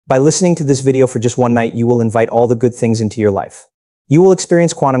By listening to this video for just one night, you will invite all the good things into your life. You will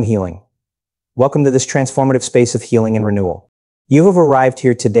experience quantum healing. Welcome to this transformative space of healing and renewal. You have arrived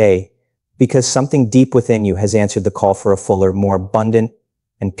here today because something deep within you has answered the call for a fuller, more abundant,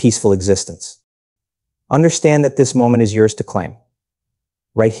 and peaceful existence. Understand that this moment is yours to claim.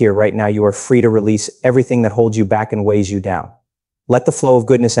 Right here, right now, you are free to release everything that holds you back and weighs you down. Let the flow of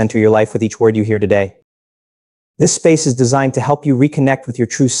goodness enter your life with each word you hear today. This space is designed to help you reconnect with your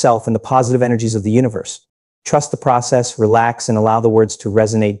true self and the positive energies of the universe. Trust the process, relax, and allow the words to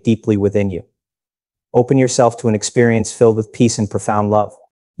resonate deeply within you. Open yourself to an experience filled with peace and profound love.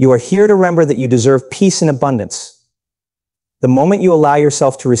 You are here to remember that you deserve peace and abundance. The moment you allow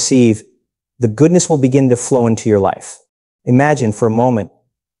yourself to receive, the goodness will begin to flow into your life. Imagine for a moment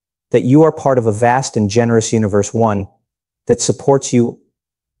that you are part of a vast and generous universe, one that supports you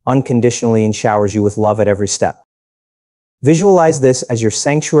unconditionally and showers you with love at every step. Visualize this as your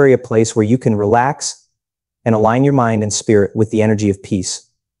sanctuary, a place where you can relax and align your mind and spirit with the energy of peace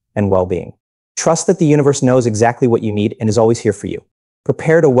and well-being. Trust that the universe knows exactly what you need and is always here for you.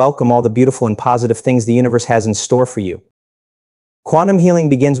 Prepare to welcome all the beautiful and positive things the universe has in store for you. Quantum healing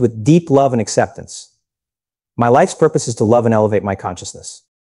begins with deep love and acceptance. My life's purpose is to love and elevate my consciousness.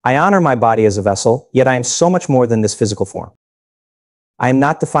 I honor my body as a vessel, yet I am so much more than this physical form. I am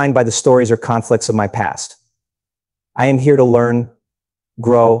not defined by the stories or conflicts of my past. I am here to learn,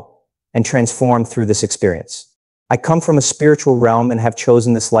 grow, and transform through this experience. I come from a spiritual realm and have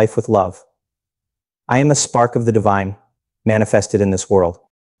chosen this life with love. I am a spark of the divine, manifested in this world.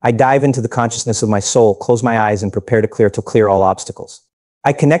 I dive into the consciousness of my soul, close my eyes, and prepare to clear all obstacles.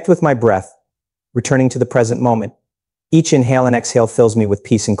 I connect with my breath, returning to the present moment. Each inhale and exhale fills me with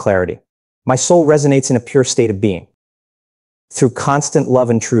peace and clarity. My soul resonates in a pure state of being. Through constant love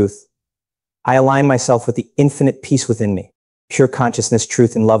and truth, I align myself with the infinite peace within me. Pure consciousness,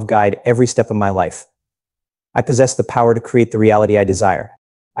 truth, and love guide every step of my life. I possess the power to create the reality I desire.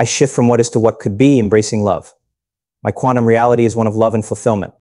 I shift from what is to what could be, embracing love. My quantum reality is one of love and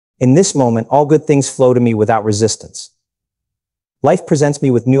fulfillment. In this moment, all good things flow to me without resistance. Life presents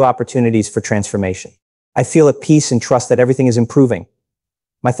me with new opportunities for transformation. I feel at peace and trust that everything is improving.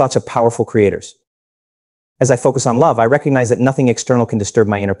 My thoughts are powerful creators. As I focus on love, I recognize that nothing external can disturb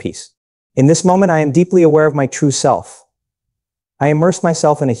my inner peace. In this moment, I am deeply aware of my true self. I immerse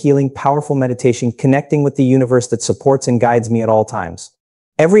myself in a healing, powerful meditation, connecting with the universe that supports and guides me at all times.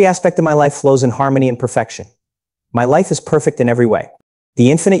 Every aspect of my life flows in harmony and perfection. My life is perfect in every way.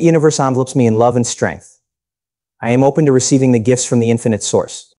 The infinite universe envelopes me in love and strength. I am open to receiving the gifts from the infinite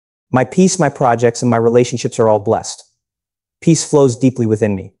source. My peace, my projects, and my relationships are all blessed. Peace flows deeply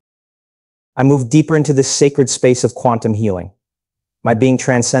within me. I move deeper into this sacred space of quantum healing. My being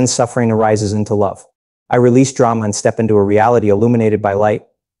transcends suffering and rises into love. I release drama and step into a reality illuminated by light.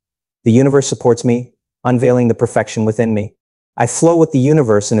 The universe supports me, unveiling the perfection within me. I flow with the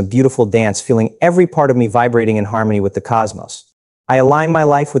universe in a beautiful dance, feeling every part of me vibrating in harmony with the cosmos. I align my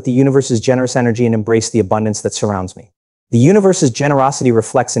life with the universe's generous energy and embrace the abundance that surrounds me. The universe's generosity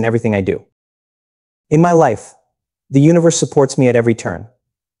reflects in everything I do. In my life, the universe supports me at every turn.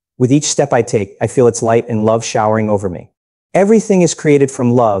 With each step I take, I feel its light and love showering over me. Everything is created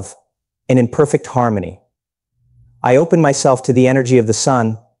from love and in perfect harmony. I open myself to the energy of the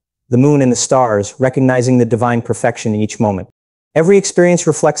sun, the moon, and the stars, recognizing the divine perfection in each moment. Every experience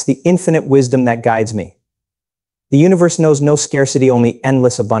reflects the infinite wisdom that guides me. The universe knows no scarcity, only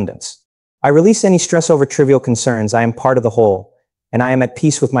endless abundance. I release any stress over trivial concerns. I am part of the whole, and I am at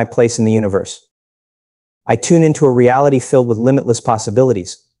peace with my place in the universe. I tune into a reality filled with limitless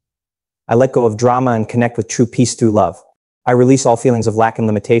possibilities. I let go of drama and connect with true peace through love. I release all feelings of lack and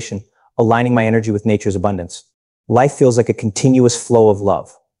limitation, aligning my energy with nature's abundance. Life feels like a continuous flow of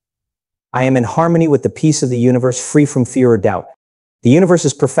love. I am in harmony with the peace of the universe, free from fear or doubt. The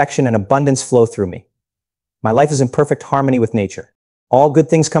universe's perfection and abundance flow through me. My life is in perfect harmony with nature. All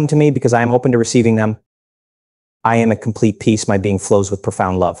good things come to me because I am open to receiving them. I am at complete peace. My being flows with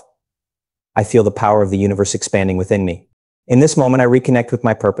profound love. I feel the power of the universe expanding within me. In this moment, I reconnect with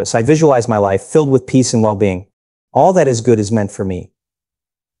my purpose. I visualize my life filled with peace and well-being. All that is good is meant for me,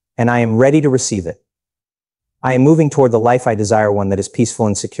 and I am ready to receive it. I am moving toward the life I desire, one that is peaceful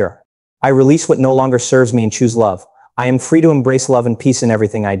and secure. I release what no longer serves me and choose love. I am free to embrace love and peace in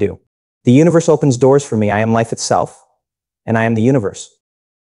everything I do. The universe opens doors for me. I am life itself, and I am the universe.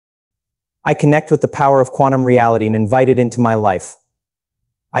 I connect with the power of quantum reality and invite it into my life.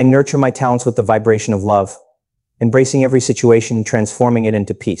 I nurture my talents with the vibration of love, embracing every situation and transforming it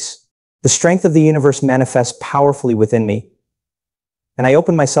into peace. The strength of the universe manifests powerfully within me, and I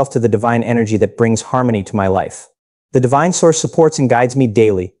open myself to the divine energy that brings harmony to my life. The divine source supports and guides me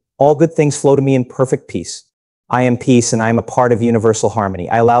daily, All good things flow to me in perfect peace. I am peace and I am a part of universal harmony.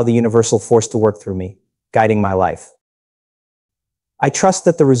 I allow the universal force to work through me, guiding my life. I trust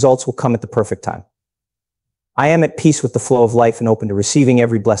that the results will come at the perfect time. I am at peace with the flow of life and open to receiving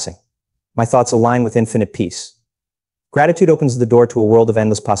every blessing. My thoughts align with infinite peace. Gratitude opens the door to a world of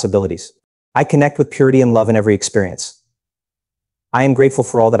endless possibilities. I connect with purity and love in every experience. I am grateful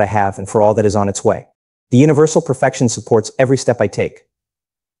for all that I have and for all that is on its way. The universal perfection supports every step I take.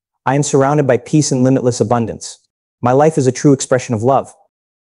 I am surrounded by peace and limitless abundance. My life is a true expression of love.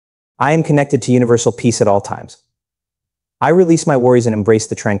 I am connected to universal peace at all times. I release my worries and embrace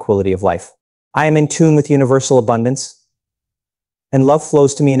the tranquility of life. I am in tune with universal abundance, and love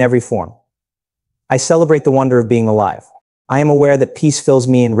flows to me in every form. I celebrate the wonder of being alive. I am aware that peace fills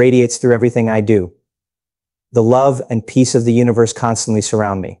me and radiates through everything I do. The love and peace of the universe constantly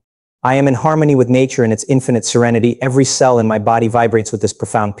surround me. I am in harmony with nature and its infinite serenity. Every cell in my body vibrates with this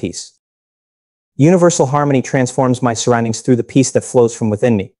profound peace. Universal harmony transforms my surroundings through the peace that flows from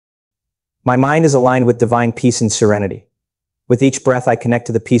within me. My mind is aligned with divine peace and serenity. With each breath, I connect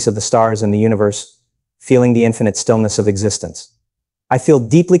to the peace of the stars and the universe, feeling the infinite stillness of existence. I feel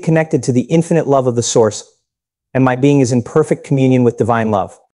deeply connected to the infinite love of the source, and my being is in perfect communion with divine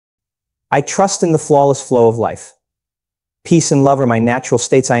love. I trust in the flawless flow of life. Peace and love are my natural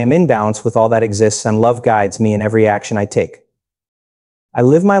states. I am in balance with all that exists, and love guides me in every action I take. I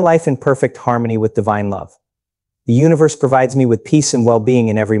live my life in perfect harmony with divine love. The universe provides me with peace and well-being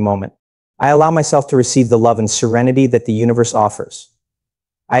in every moment. I allow myself to receive the love and serenity that the universe offers.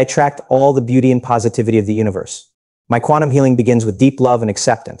 I attract all the beauty and positivity of the universe. My quantum healing begins with deep love and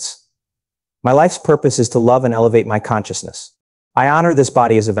acceptance. My life's purpose is to love and elevate my consciousness. I honor this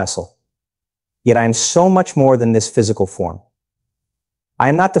body as a vessel. Yet I am so much more than this physical form. I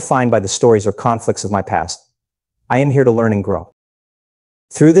am not defined by the stories or conflicts of my past. I am here to learn and grow.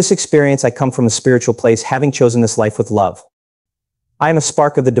 Through this experience, I come from a spiritual place, having chosen this life with love. I am a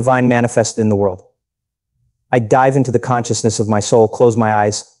spark of the divine manifested in the world. I dive into the consciousness of my soul, close my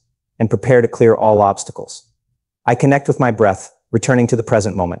eyes, and prepare to clear all obstacles. I connect with my breath, returning to the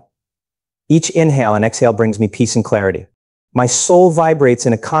present moment. Each inhale and exhale brings me peace and clarity. My soul vibrates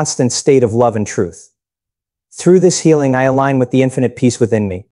in a constant state of love and truth. Through this healing, I align with the infinite peace within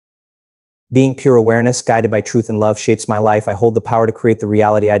me. Being pure awareness, guided by truth and love, shapes my life. I hold the power to create the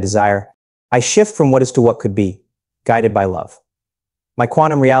reality I desire. I shift from what is to what could be, guided by love. My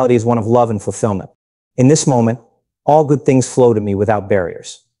quantum reality is one of love and fulfillment. In this moment, all good things flow to me without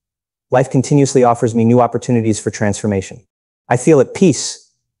barriers. Life continuously offers me new opportunities for transformation. I feel at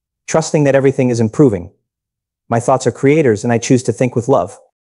peace, trusting that everything is improving. My thoughts are creators, and I choose to think with love.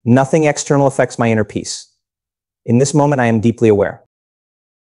 Nothing external affects my inner peace. In this moment, I am deeply aware.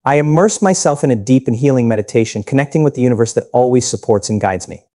 I immerse myself in a deep and healing meditation, connecting with the universe that always supports and guides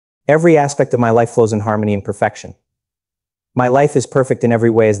me. Every aspect of my life flows in harmony and perfection. My life is perfect in every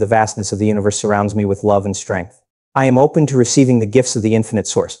way as the vastness of the universe surrounds me with love and strength. I am open to receiving the gifts of the infinite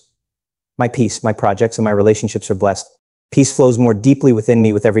source. My peace, my projects, and my relationships are blessed. Peace flows more deeply within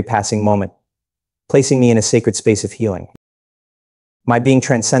me with every passing moment, placing me in a sacred space of healing. My being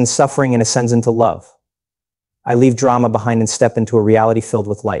transcends suffering and ascends into love. I leave drama behind and step into a reality filled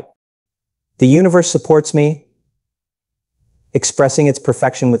with light. The universe supports me, expressing its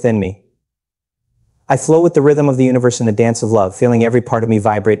perfection within me. I flow with the rhythm of the universe in a dance of love, feeling every part of me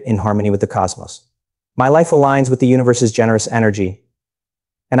vibrate in harmony with the cosmos. My life aligns with the universe's generous energy,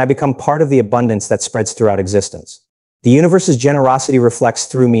 and I become part of the abundance that spreads throughout existence. The universe's generosity reflects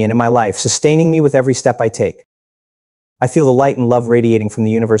through me and in my life, sustaining me with every step I take. I feel the light and love radiating from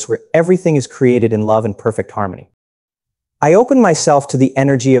the universe, where everything is created in love and perfect harmony. I open myself to the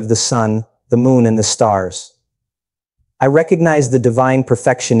energy of the sun, the moon, and the stars. I recognize the divine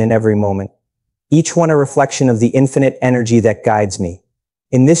perfection in every moment, each one a reflection of the infinite energy that guides me.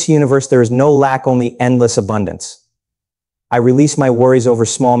 In this universe, there is no lack, only endless abundance. I release my worries over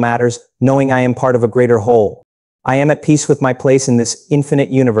small matters, knowing I am part of a greater whole. I am at peace with my place in this infinite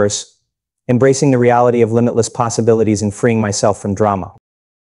universe, embracing the reality of limitless possibilities and freeing myself from drama.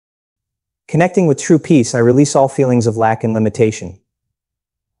 Connecting with true peace, I release all feelings of lack and limitation.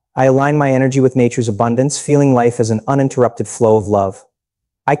 I align my energy with nature's abundance, feeling life as an uninterrupted flow of love.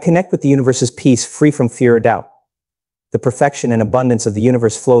 I connect with the universe's peace, free from fear or doubt. The perfection and abundance of the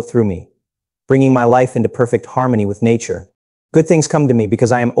universe flow through me, bringing my life into perfect harmony with nature. Good things come to me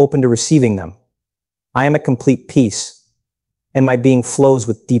because I am open to receiving them. I am at complete peace, and my being flows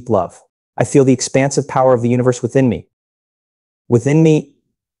with deep love. I feel the expansive power of the universe within me. Within me,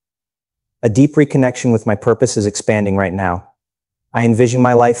 a deep reconnection with my purpose is expanding right now. I envision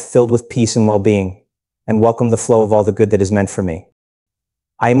my life filled with peace and well-being, and welcome the flow of all the good that is meant for me.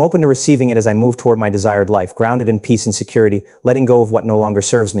 I am open to receiving it as I move toward my desired life, grounded in peace and security, letting go of what no longer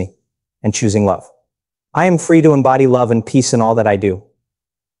serves me, and choosing love. I am free to embody love and peace in all that I do.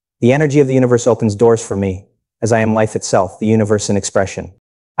 The energy of the universe opens doors for me, as I am life itself, the universe in expression.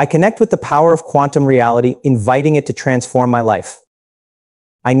 I connect with the power of quantum reality, inviting it to transform my life.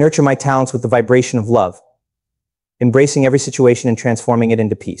 I nurture my talents with the vibration of love, embracing every situation and transforming it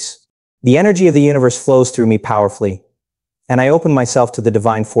into peace. The energy of the universe flows through me powerfully, and I open myself to the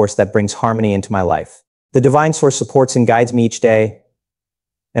divine force that brings harmony into my life. The divine source supports and guides me each day,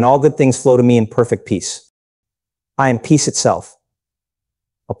 and all good things flow to me in perfect peace. I am peace itself,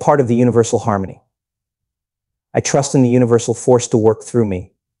 a part of the universal harmony. I trust in the universal force to work through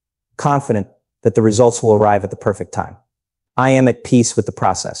me, confident that the results will arrive at the perfect time. I am at peace with the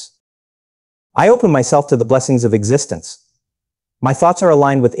process. I open myself to the blessings of existence. My thoughts are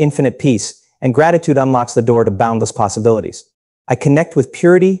aligned with infinite peace, and gratitude unlocks the door to boundless possibilities. I connect with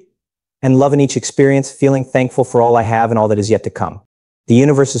purity and love in each experience, feeling thankful for all I have and all that is yet to come. The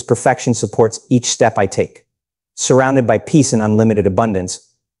universe's perfection supports each step I take. Surrounded by peace and unlimited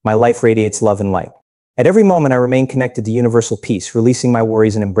abundance, my life radiates love and light. At every moment, I remain connected to universal peace, releasing my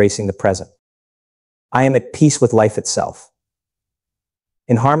worries and embracing the present. I am at peace with life itself.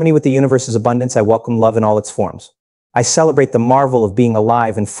 In harmony with the universe's abundance, I welcome love in all its forms. I celebrate the marvel of being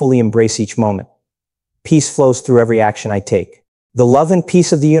alive and fully embrace each moment. Peace flows through every action I take. The love and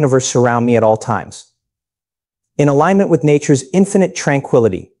peace of the universe surround me at all times. In alignment with nature's infinite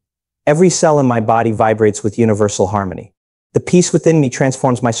tranquility, every cell in my body vibrates with universal harmony. The peace within me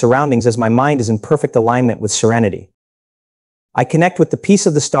transforms my surroundings as my mind is in perfect alignment with serenity. I connect with the peace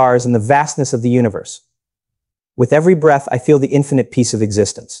of the stars and the vastness of the universe. With every breath, I feel the infinite peace of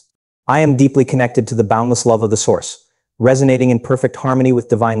existence. I am deeply connected to the boundless love of the source, resonating in perfect harmony with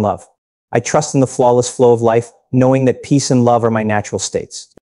divine love. I trust in the flawless flow of life, knowing that peace and love are my natural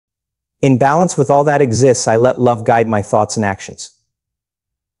states. In balance with all that exists, I let love guide my thoughts and actions.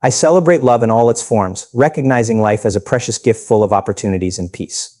 I celebrate love in all its forms, recognizing life as a precious gift full of opportunities and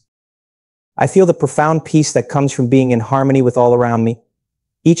peace. I feel the profound peace that comes from being in harmony with all around me.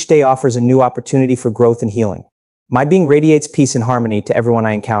 Each day offers a new opportunity for growth and healing. My being radiates peace and harmony to everyone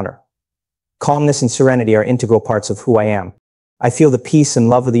I encounter. Calmness and serenity are integral parts of who I am. I feel the peace and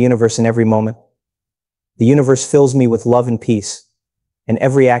love of the universe in every moment. The universe fills me with love and peace, and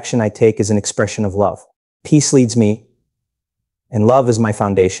every action I take is an expression of love. Peace leads me, and love is my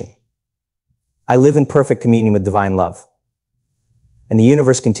foundation. I live in perfect communion with divine love, and the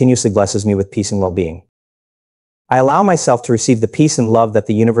universe continuously blesses me with peace and well-being. I allow myself to receive the peace and love that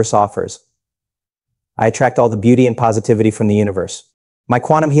the universe offers. I attract all the beauty and positivity from the universe. My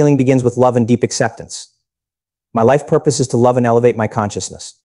quantum healing begins with love and deep acceptance. My life purpose is to love and elevate my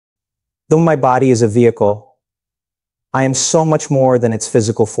consciousness. Though my body is a vehicle, I am so much more than its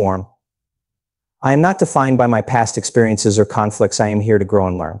physical form. I am not defined by my past experiences or conflicts. I am here to grow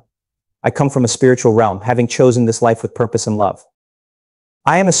and learn. I come from a spiritual realm, having chosen this life with purpose and love.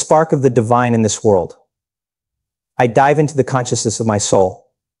 I am a spark of the divine in this world. I dive into the consciousness of my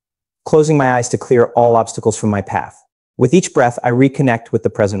soul, closing my eyes to clear all obstacles from my path. With each breath, I reconnect with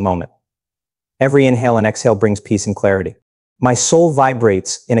the present moment. Every inhale and exhale brings peace and clarity. My soul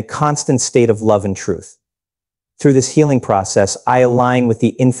vibrates in a constant state of love and truth. Through this healing process, I align with the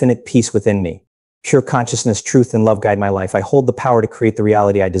infinite peace within me. Pure consciousness, truth, and love guide my life. I hold the power to create the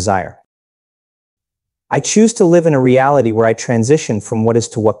reality I desire. I choose to live in a reality where I transition from what is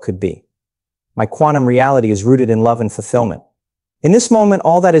to what could be. My quantum reality is rooted in love and fulfillment. In this moment,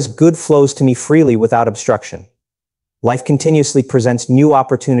 all that is good flows to me freely without obstruction. Life continuously presents new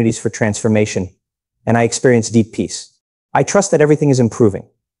opportunities for transformation, and I experience deep peace. I trust that everything is improving.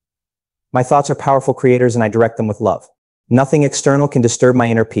 My thoughts are powerful creators, and I direct them with love. Nothing external can disturb my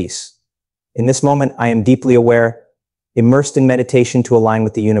inner peace. In this moment, I am deeply aware, immersed in meditation to align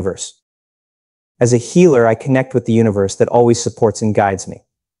with the universe. As a healer, I connect with the universe that always supports and guides me.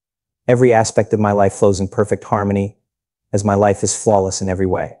 Every aspect of my life flows in perfect harmony, as my life is flawless in every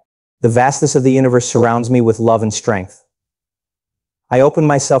way. The vastness of the universe surrounds me with love and strength. I open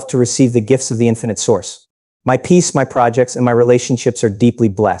myself to receive the gifts of the infinite source. My peace, my projects, and my relationships are deeply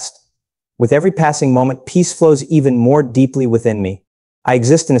blessed. With every passing moment, peace flows even more deeply within me. I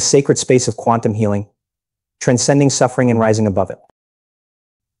exist in a sacred space of quantum healing, transcending suffering and rising above it.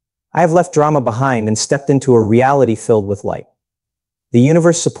 I have left drama behind and stepped into a reality filled with light. The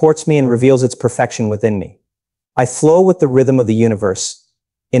universe supports me and reveals its perfection within me. I flow with the rhythm of the universe,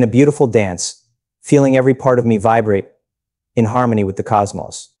 in a beautiful dance, feeling every part of me vibrate in harmony with the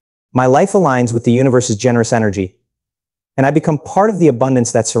cosmos. My life aligns with the universe's generous energy, and I become part of the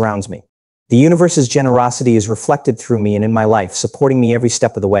abundance that surrounds me. The universe's generosity is reflected through me and in my life, supporting me every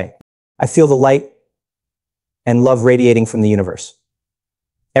step of the way. I feel the light and love radiating from the universe.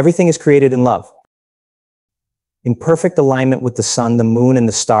 Everything is created in love. In perfect alignment with the sun, the moon, and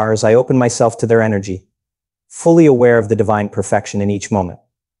the stars, I open myself to their energy, fully aware of the divine perfection in each moment.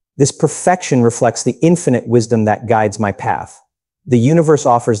 This perfection reflects the infinite wisdom that guides my path. The universe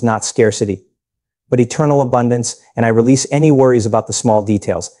offers not scarcity, but eternal abundance, and I release any worries about the small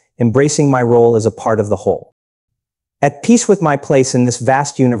details, embracing my role as a part of the whole. At peace with my place in this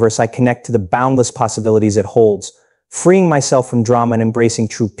vast universe, I connect to the boundless possibilities it holds, freeing myself from drama and embracing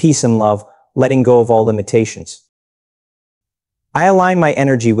true peace and love, letting go of all limitations. I align my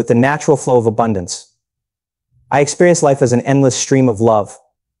energy with the natural flow of abundance. I experience life as an endless stream of love,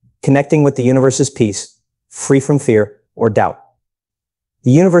 connecting with the universe's peace, free from fear or doubt.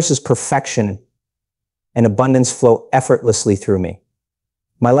 The universe's perfection and abundance flow effortlessly through me.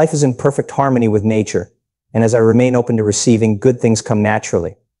 My life is in perfect harmony with nature, and as I remain open to receiving, good things come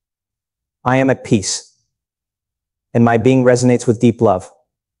naturally. I am at peace, and my being resonates with deep love.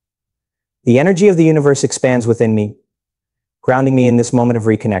 The energy of the universe expands within me, grounding me in this moment of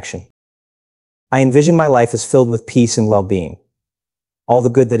reconnection. I envision my life as filled with peace and well-being. All the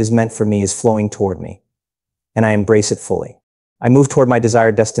good that is meant for me is flowing toward me, and I embrace it fully. I move toward my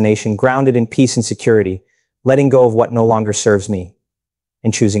desired destination, grounded in peace and security, letting go of what no longer serves me,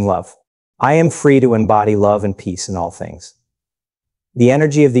 and choosing love. I am free to embody love and peace in all things. The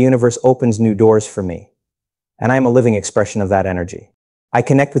energy of the universe opens new doors for me, and I am a living expression of that energy. I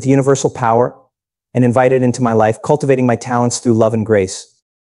connect with universal power and invite it into my life, cultivating my talents through love and grace.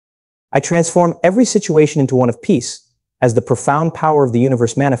 I transform every situation into one of peace, as the profound power of the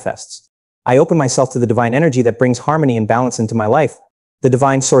universe manifests. I open myself to the divine energy that brings harmony and balance into my life. The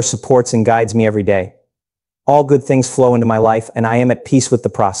divine source supports and guides me every day. All good things flow into my life, and I am at peace with the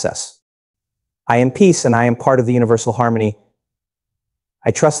process. I am peace, and I am part of the universal harmony.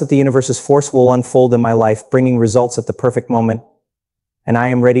 I trust that the universe's force will unfold in my life, bringing results at the perfect moment, and I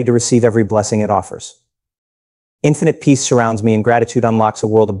am ready to receive every blessing it offers. Infinite peace surrounds me, and gratitude unlocks a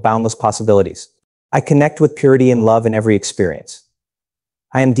world of boundless possibilities. I connect with purity and love in every experience.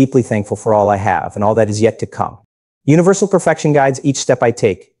 I am deeply thankful for all I have and all that is yet to come. Universal perfection guides each step I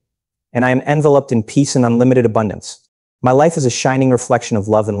take, and I am enveloped in peace and unlimited abundance. My life is a shining reflection of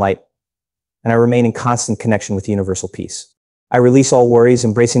love and light, and I remain in constant connection with universal peace. I release all worries,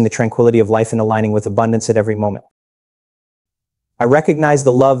 embracing the tranquility of life and aligning with abundance at every moment. I recognize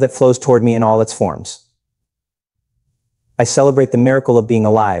the love that flows toward me in all its forms. I celebrate the miracle of being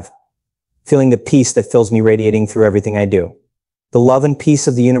alive, feeling the peace that fills me radiating through everything I do. The love and peace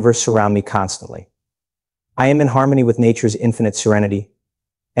of the universe surround me constantly. I am in harmony with nature's infinite serenity,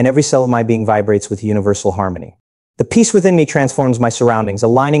 and every cell of my being vibrates with universal harmony. The peace within me transforms my surroundings,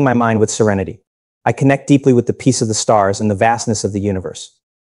 aligning my mind with serenity. I connect deeply with the peace of the stars and the vastness of the universe.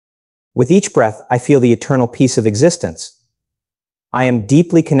 With each breath, I feel the eternal peace of existence. I am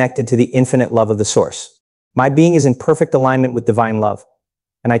deeply connected to the infinite love of the source. My being is in perfect alignment with divine love,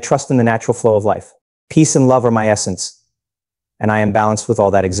 and I trust in the natural flow of life. Peace and love are my essence, and I am balanced with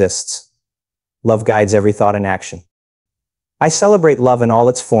all that exists. Love guides every thought and action. I celebrate love in all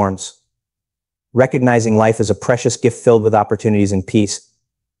its forms, recognizing life as a precious gift filled with opportunities and peace,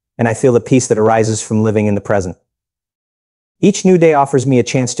 and I feel the peace that arises from living in the present. Each new day offers me a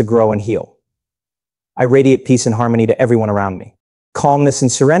chance to grow and heal. I radiate peace and harmony to everyone around me. Calmness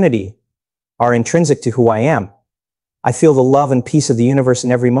and serenity are intrinsic to who I am. I feel the love and peace of the universe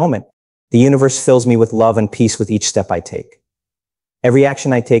in every moment. The universe fills me with love and peace with each step I take. Every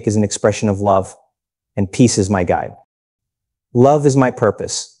action I take is an expression of love, and peace is my guide. Love is my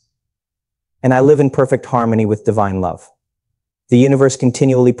purpose, and I live in perfect harmony with divine love. The universe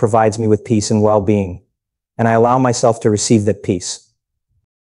continually provides me with peace and well-being, and I allow myself to receive that peace.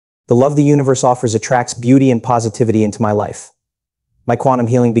 The love the universe offers attracts beauty and positivity into my life. My quantum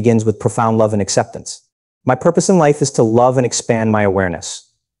healing begins with profound love and acceptance. My purpose in life is to love and expand my awareness.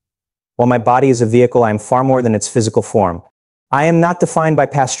 While my body is a vehicle, I am far more than its physical form. I am not defined by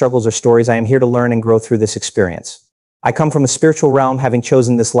past struggles or stories. I am here to learn and grow through this experience. I come from a spiritual realm, having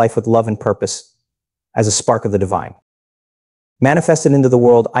chosen this life with love and purpose, as a spark of the divine. Manifested into the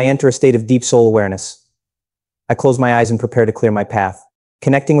world, I enter a state of deep soul awareness. I close my eyes and prepare to clear my path.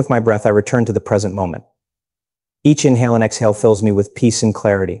 Connecting with my breath, I return to the present moment. Each inhale and exhale fills me with peace and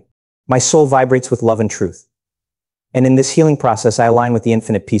clarity. My soul vibrates with love and truth. And in this healing process, I align with the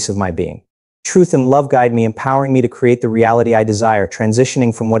infinite peace of my being. Truth and love guide me, empowering me to create the reality I desire,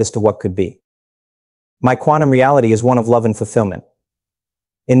 transitioning from what is to what could be. My quantum reality is one of love and fulfillment.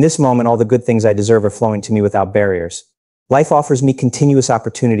 In this moment, all the good things I deserve are flowing to me without barriers. Life offers me continuous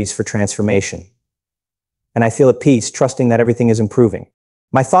opportunities for transformation. And I feel at peace, trusting that everything is improving.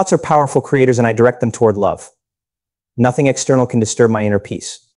 My thoughts are powerful creators and I direct them toward love. Nothing external can disturb my inner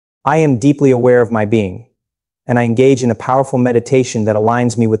peace. I am deeply aware of my being, and I engage in a powerful meditation that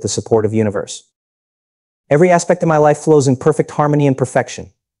aligns me with the supportive universe. Every aspect of my life flows in perfect harmony and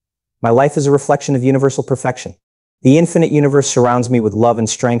perfection. My life is a reflection of universal perfection. The infinite universe surrounds me with love and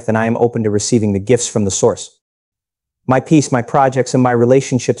strength, and I am open to receiving the gifts from the source. My peace, my projects, and my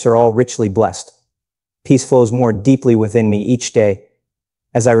relationships are all richly blessed. Peace flows more deeply within me each day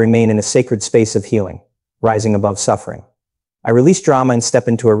as I remain in a sacred space of healing, rising above suffering. I release drama and step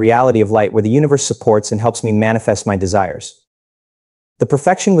into a reality of light where the universe supports and helps me manifest my desires. The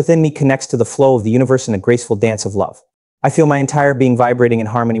perfection within me connects to the flow of the universe in a graceful dance of love. I feel my entire being vibrating in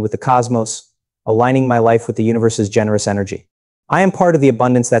harmony with the cosmos, aligning my life with the universe's generous energy. I am part of the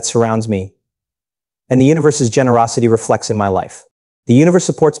abundance that surrounds me, and the universe's generosity reflects in my life. The universe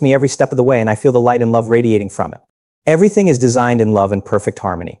supports me every step of the way, and I feel the light and love radiating from it. Everything is designed in love and perfect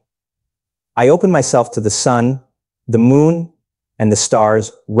harmony. I open myself to the sun, the moon, and the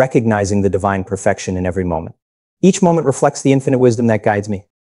stars, recognizing the divine perfection in every moment. Each moment reflects the infinite wisdom that guides me.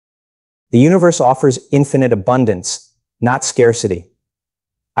 The universe offers infinite abundance, not scarcity.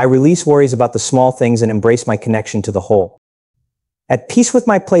 I release worries about the small things and embrace my connection to the whole. At peace with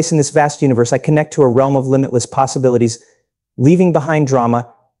my place in this vast universe, I connect to a realm of limitless possibilities, leaving behind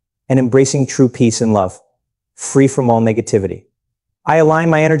drama and embracing true peace and love, free from all negativity. I align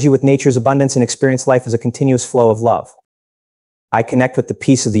my energy with nature's abundance and experience life as a continuous flow of love. I connect with the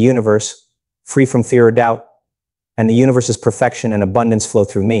peace of the universe, free from fear or doubt, and the universe's perfection and abundance flow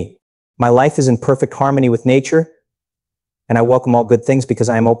through me. My life is in perfect harmony with nature, and I welcome all good things because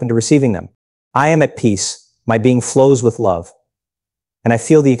I am open to receiving them. I am at peace, my being flows with love, and I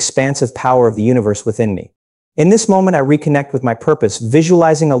feel the expansive power of the universe within me. In this moment, I reconnect with my purpose,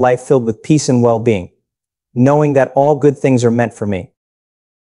 visualizing a life filled with peace and well-being, knowing that all good things are meant for me.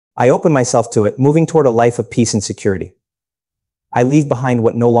 I open myself to it, moving toward a life of peace and security. I leave behind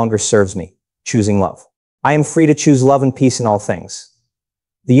what no longer serves me, choosing love. I am free to choose love and peace in all things.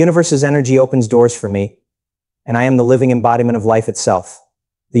 The universe's energy opens doors for me, and I am the living embodiment of life itself,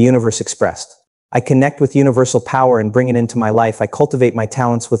 the universe expressed. I connect with universal power and bring it into my life. I cultivate my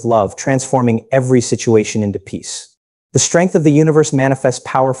talents with love, transforming every situation into peace. The strength of the universe manifests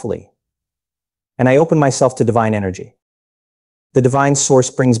powerfully, and I open myself to divine energy. The divine source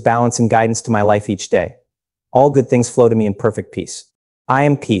brings balance and guidance to my life each day. All good things flow to me in perfect peace. I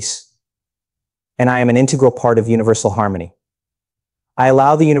am peace, and I am an integral part of universal harmony. I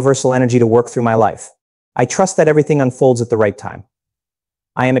allow the universal energy to work through my life. I trust that everything unfolds at the right time.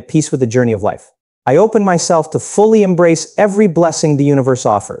 I am at peace with the journey of life. I open myself to fully embrace every blessing the universe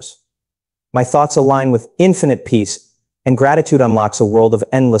offers. My thoughts align with infinite peace, and gratitude unlocks a world of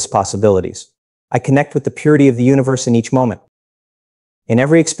endless possibilities. I connect with the purity of the universe in each moment. In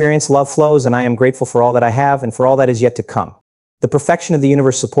every experience, love flows, and I am grateful for all that I have and for all that is yet to come. The perfection of the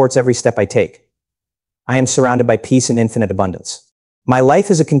universe supports every step I take. I am surrounded by peace and infinite abundance. My life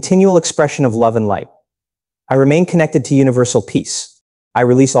is a continual expression of love and light. I remain connected to universal peace. I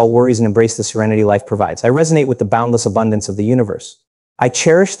release all worries and embrace the serenity life provides. I resonate with the boundless abundance of the universe. I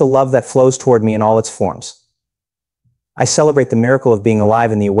cherish the love that flows toward me in all its forms. I celebrate the miracle of being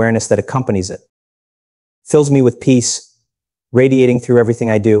alive and the awareness that accompanies it. Fills me with peace, radiating through everything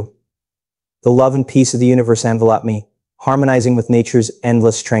I do. The love and peace of the universe envelop me, harmonizing with nature's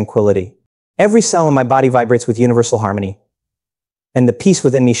endless tranquility. Every cell in my body vibrates with universal harmony, and the peace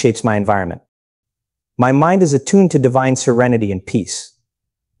within me shapes my environment. My mind is attuned to divine serenity and peace.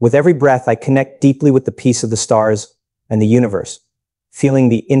 With every breath, I connect deeply with the peace of the stars and the universe, feeling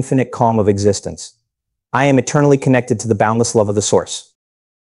the infinite calm of existence. I am eternally connected to the boundless love of the source.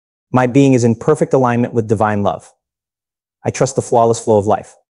 My being is in perfect alignment with divine love. I trust the flawless flow of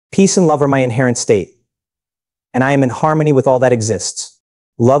life. Peace and love are my inherent state, and I am in harmony with all that exists.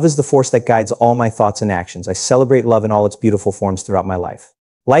 Love is the force that guides all my thoughts and actions. I celebrate love in all its beautiful forms throughout my life.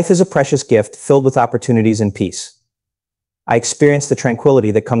 Life is a precious gift filled with opportunities and peace. I experience the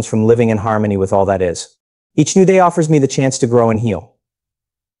tranquility that comes from living in harmony with all that is. Each new day offers me the chance to grow and heal.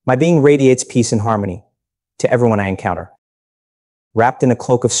 My being radiates peace and harmony to everyone I encounter. Wrapped in a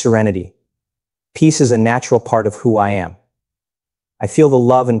cloak of serenity, peace is a natural part of who I am. I feel the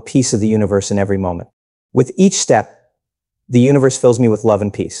love and peace of the universe in every moment. With each step, the universe fills me with love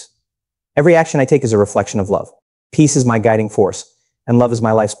and peace. Every action I take is a reflection of love. Peace is my guiding force, and love is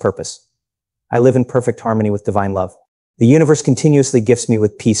my life's purpose. I live in perfect harmony with divine love. The universe continuously gifts me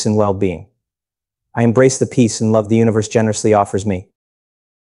with peace and well-being. I embrace the peace and love the universe generously offers me.